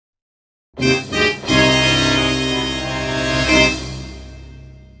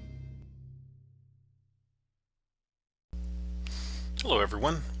Hello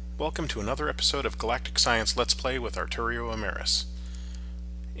everyone, welcome to another episode of Galactic Science Let's Play with Arturio Emerys.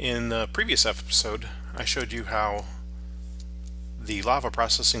 In the previous episode, I showed you how the lava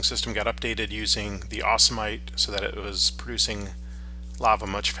processing system got updated using the Awesomite so that it was producing lava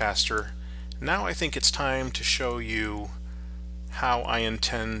much faster. Now I think it's time to show you how I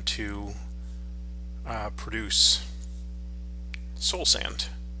intend to produce soul sand.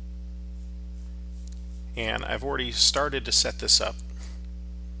 And I've already started to set this up.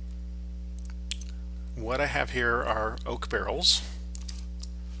 What I have here are oak barrels,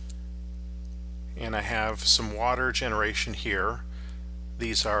 and I have some water generation here.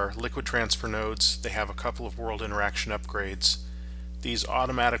 These are liquid transfer nodes. They have a couple of world interaction upgrades. These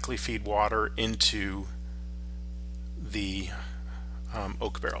automatically feed water into the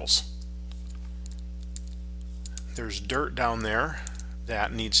oak barrels. There's dirt down there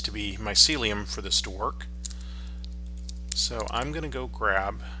that needs to be mycelium for this to work. So I'm going to go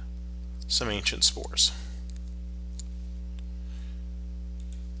grab some ancient spores.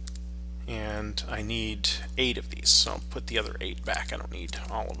 And I need 8 of these, so I'll put the other 8 back. I don't need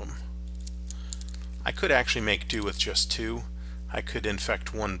all of them. I could actually make do with just 2. I could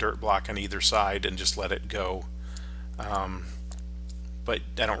infect 1 dirt block on either side and just let it go. But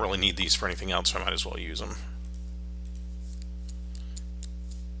I don't really need these for anything else, so I might as well use them.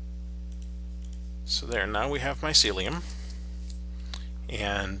 So there, now we have mycelium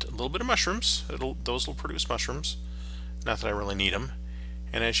and a little bit of mushrooms. Those will produce mushrooms. Not that I really need them.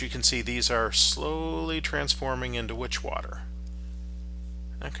 And as you can see, these are slowly transforming into witch water.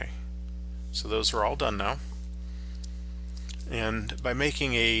 Okay, so those are all done now. And by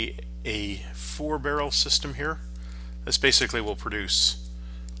making a 4-barrel system here, this basically will produce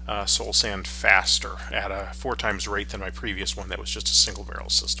soul sand faster at a 4 times rate than my previous one that was just a single barrel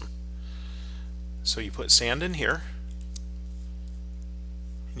system. So you put sand in here,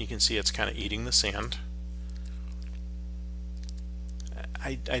 and you can see it's kind of eating the sand.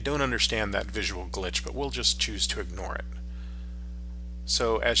 I don't understand that visual glitch, but we'll just choose to ignore it.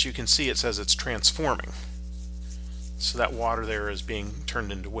 So as you can see, it says it's transforming. So that water there is being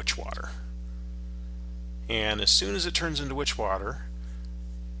turned into witch water. And as soon as it turns into witch water,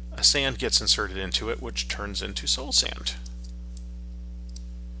 a sand gets inserted into it, which turns into soul sand.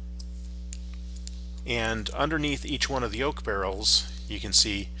 And underneath each one of the oak barrels, you can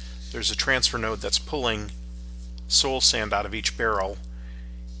see there's a transfer node that's pulling soul sand out of each barrel,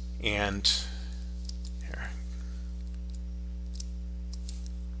 and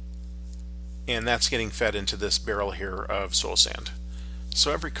that's getting fed into this barrel here of soul sand.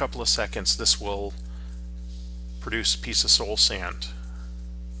 So every couple of seconds this will produce a piece of soul sand,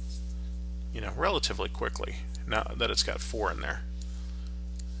 relatively quickly, now that it's got 4 in there.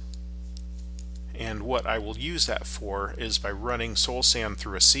 And what I will use that for is by running soul sand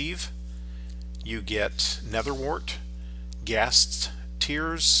through a sieve, you get netherwort, ghast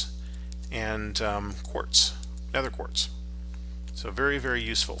tears, and quartz, nether quartz. So very, very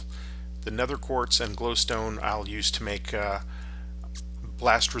useful. The nether quartz and glowstone I'll use to make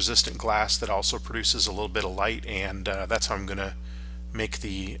blast resistant glass that also produces a little bit of light, and that's how I'm going to make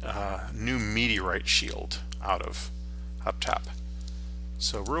the new meteorite shield out of up top.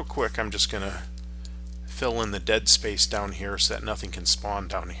 So real quick, I'm just going to fill in the dead space down here so that nothing can spawn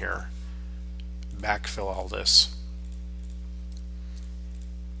down here. Backfill all this,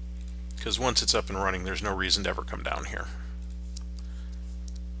 because once it's up and running, there's no reason to ever come down here.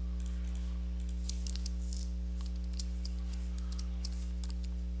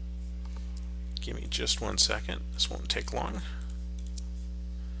 Give me just 1 second. This won't take long.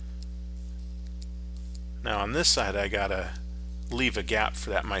 Now on this side, I gotta leave a gap for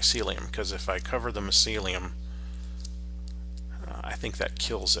that mycelium, because if I cover the mycelium, I think that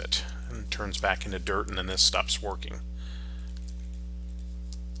kills it and turns back into dirt, and then this stops working.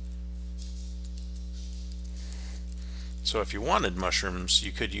 So if you wanted mushrooms,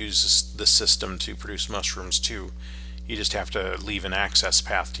 you could use this system to produce mushrooms too. You just have to leave an access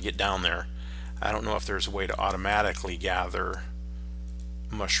path to get down there. I don't know if there's a way to automatically gather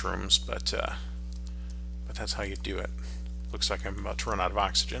mushrooms, but that's how you do it. Looks like I'm about to run out of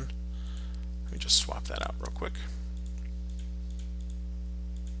oxygen. Let me just swap that out real quick.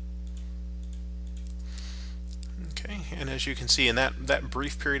 Okay, and as you can see, in that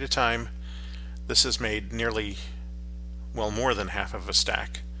brief period of time, this has made nearly, well, more than half of a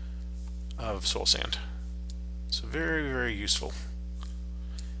stack of soul sand. So very, very useful.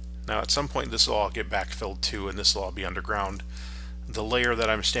 Now at some point this will all get backfilled too, and this will all be underground. The layer that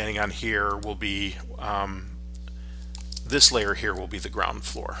I'm standing on here will be this layer here will be the ground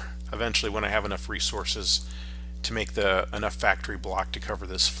floor. Eventually, when I have enough resources to make enough factory block to cover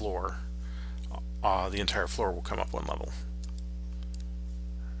this floor. The entire floor will come up one level.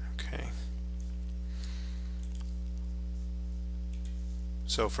 Okay.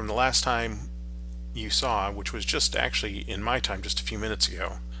 So from the last time you saw, which was just actually in my time just a few minutes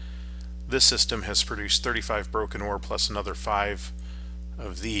ago, this system has produced 35 broken ore plus another 5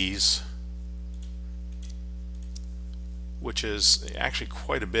 of these, which is actually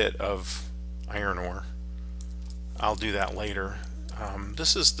quite a bit of iron ore. I'll do that later.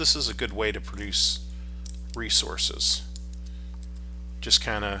 This is a good way to produce resources. Just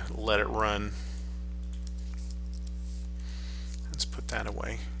kind of let it run. Let's put that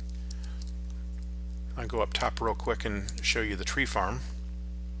away. I'll go up top real quick and show you the tree farm.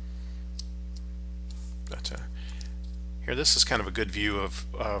 But, here, this is kind of a good view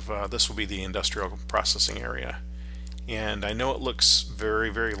of this will be the industrial processing area. And I know it looks very,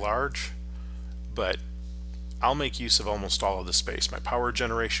 very large, but I'll make use of almost all of the space. My power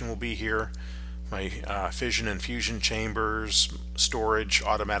generation will be here, my fission and fusion chambers, storage,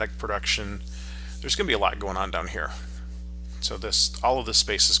 automatic production. There's going to be a lot going on down here. So all of this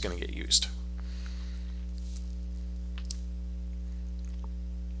space is going to get used.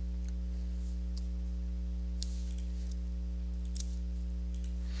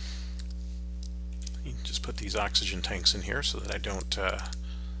 You can just put these oxygen tanks in here so that I don't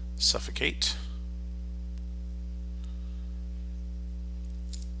suffocate.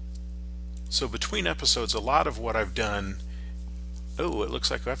 So between episodes, a lot of what I've done... Oh, it looks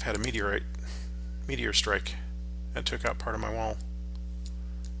like I've had a meteor strike that took out part of my wall.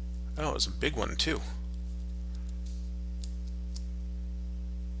 Oh, it was a big one too.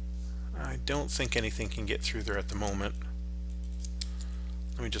 I don't think anything can get through there at the moment.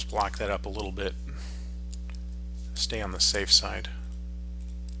 Let me just block that up a little bit. Stay on the safe side.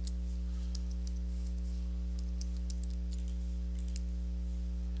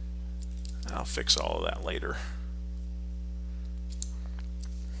 I'll fix all of that later.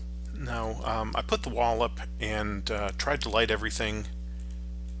 Now, I put the wall up and tried to light everything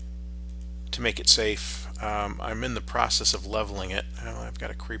to make it safe. I'm in the process of leveling it. Oh, I've got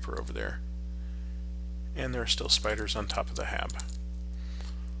a creeper over there. And there are still spiders on top of the hab.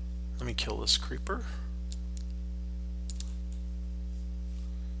 Let me kill this creeper.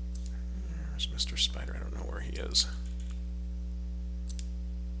 There's Mr. Spider. I don't know where he is.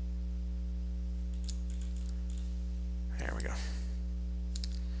 There we go.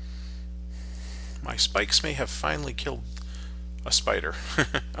 My spikes may have finally killed a spider.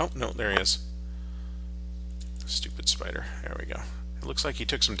 Oh, no, there he is. Stupid spider. There we go. It looks like he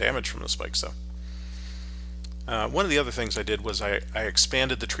took some damage from the spikes, though. One of the other things I did was I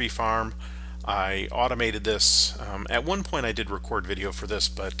expanded the tree farm. I automated this. At one point I did record video for this,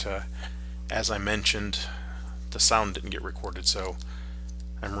 but as I mentioned, the sound didn't get recorded, so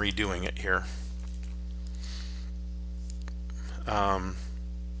I'm redoing it here.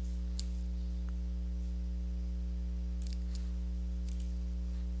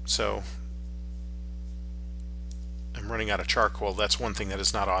 So I'm running out of charcoal. That's one thing that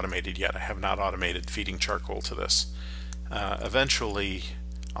is not automated yet. I have not automated feeding charcoal to this. Eventually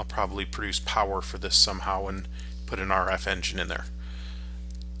I'll probably produce power for this somehow and put an RF engine in there.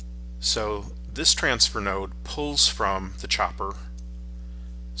 So this transfer node pulls from the chopper.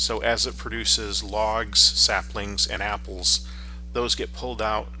 So as it produces logs, saplings, and apples, those get pulled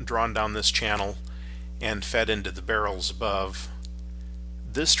out, drawn down this channel, and fed into the barrels above.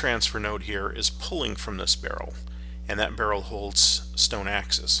 This transfer node here is pulling from this barrel, and that barrel holds stone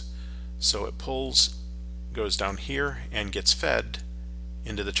axes. So it pulls, goes down here, and gets fed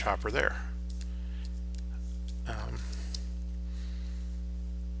into the chopper there.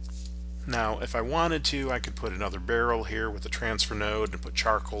 Now, if I wanted to, I could put another barrel here with a transfer node and put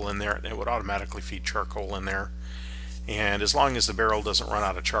charcoal in there, and it would automatically feed charcoal in there. And as long as the barrel doesn't run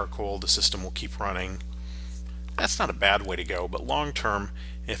out of charcoal, the system will keep running. That's not a bad way to go, but long term,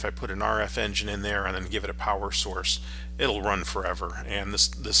 if I put an RF engine in there and then give it a power source, it'll run forever, and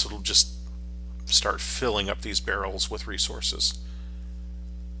this will just start filling up these barrels with resources.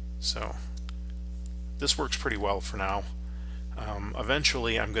 So this works pretty well for now.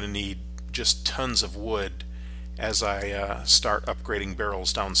 Eventually I'm going to need just tons of wood as I start upgrading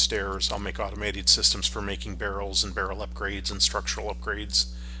barrels downstairs. I'll make automated systems for making barrels and barrel upgrades and structural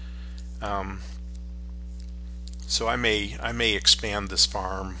upgrades. So I may expand this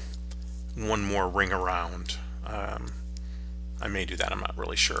farm one more ring around. I may do that, I'm not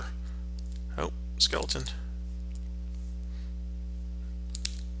really sure. Oh, skeleton.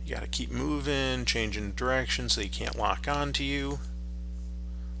 You gotta keep moving, changing direction so he can't lock onto you,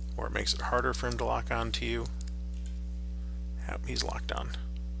 or it makes it harder for him to lock onto you. Yep, he's locked on.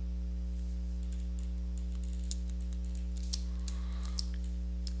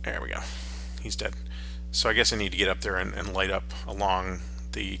 There we go. He's dead. So I guess I need to get up there and light up along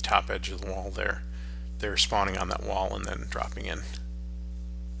the top edge of the wall there. They're spawning on that wall and then dropping in.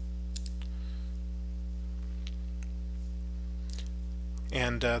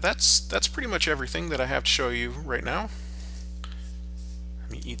 And that's pretty much everything that I have to show you right now.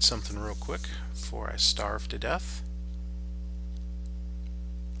 Let me eat something real quick before I starve to death.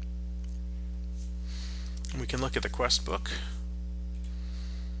 We can look at the quest book.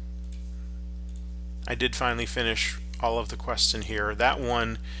 I did finally finish all of the quests in here. That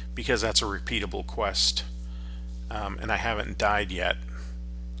one, because that's a repeatable quest, and I haven't died yet,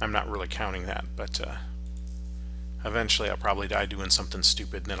 I'm not really counting that, but eventually I'll probably die doing something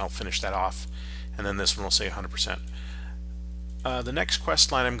stupid, and then I'll finish that off, and then this one will say 100%. The next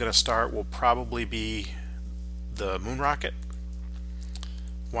quest line I'm going to start will probably be the moon rocket.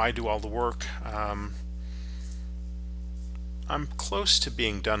 Why do all the work? I'm close to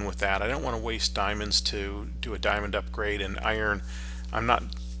being done with that. I don't want to waste diamonds to do a diamond upgrade, and iron. I'm not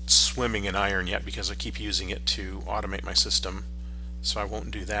swimming in iron yet because I keep using it to automate my system, so I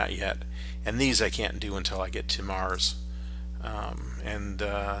won't do that yet. And these I can't do until I get to Mars.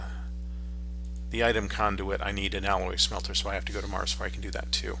 The item conduit, I need an alloy smelter, so I have to go to Mars before I can do that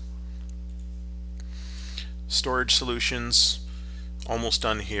too. Storage solutions, almost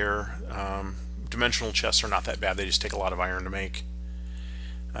done here. Dimensional chests are not that bad, they just take a lot of iron to make.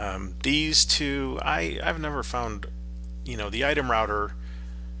 These two, I've never found, the item router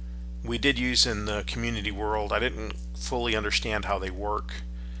we did use in the community world. I didn't fully understand how they work.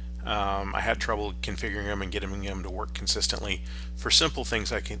 I had trouble configuring them and getting them to work consistently. For simple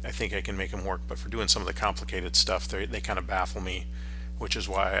things I think I can make them work, but for doing some of the complicated stuff they kind of baffle me, which is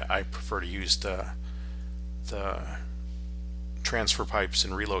why I prefer to use the transfer pipes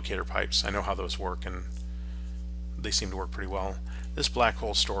and relocator pipes. I know how those work and they seem to work pretty well. This black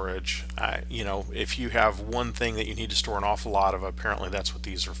hole storage, if you have one thing that you need to store an awful lot of, apparently that's what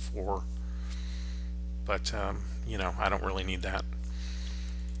these are for. But I don't really need that.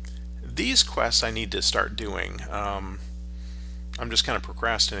 These quests I need to start doing. I'm just kind of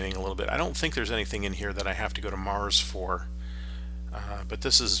procrastinating a little bit. I don't think there's anything in here that I have to go to Mars for, but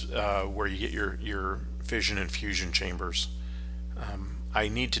this is where you get your fission and fusion chambers. I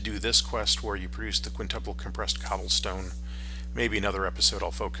need to do this quest where you produce the quintuple compressed cobblestone. Maybe another episode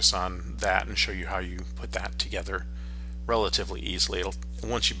I'll focus on that and show you how you put that together relatively easily.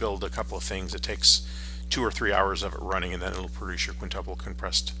 Once you build a couple of things, it takes 2 or 3 hours of it running, and then it'll produce your quintuple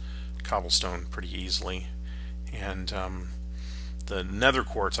compressed cobblestone pretty easily. And the nether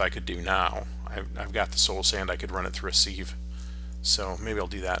quartz I could do now. I've got the soul sand, I could run it through a sieve. So maybe I'll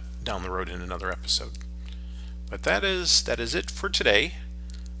do that down the road in another episode. But that is it for today.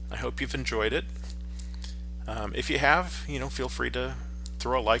 I hope you've enjoyed it. If you have, feel free to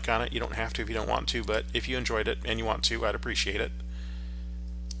throw a like on it. You don't have to if you don't want to, but if you enjoyed it and you want to, I'd appreciate it.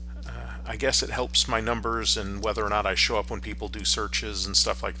 I guess it helps my numbers and whether or not I show up when people do searches and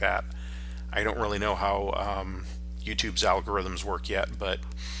stuff like that. I don't really know how YouTube's algorithms work yet, but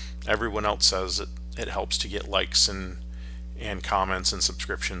everyone else says it helps to get likes and comments and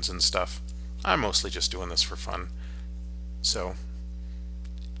subscriptions and stuff. I'm mostly just doing this for fun. So,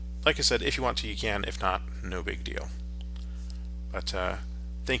 like I said, if you want to, you can. If not, no big deal. But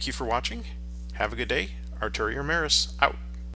thank you for watching. Have a good day. Arturio Emerys, out.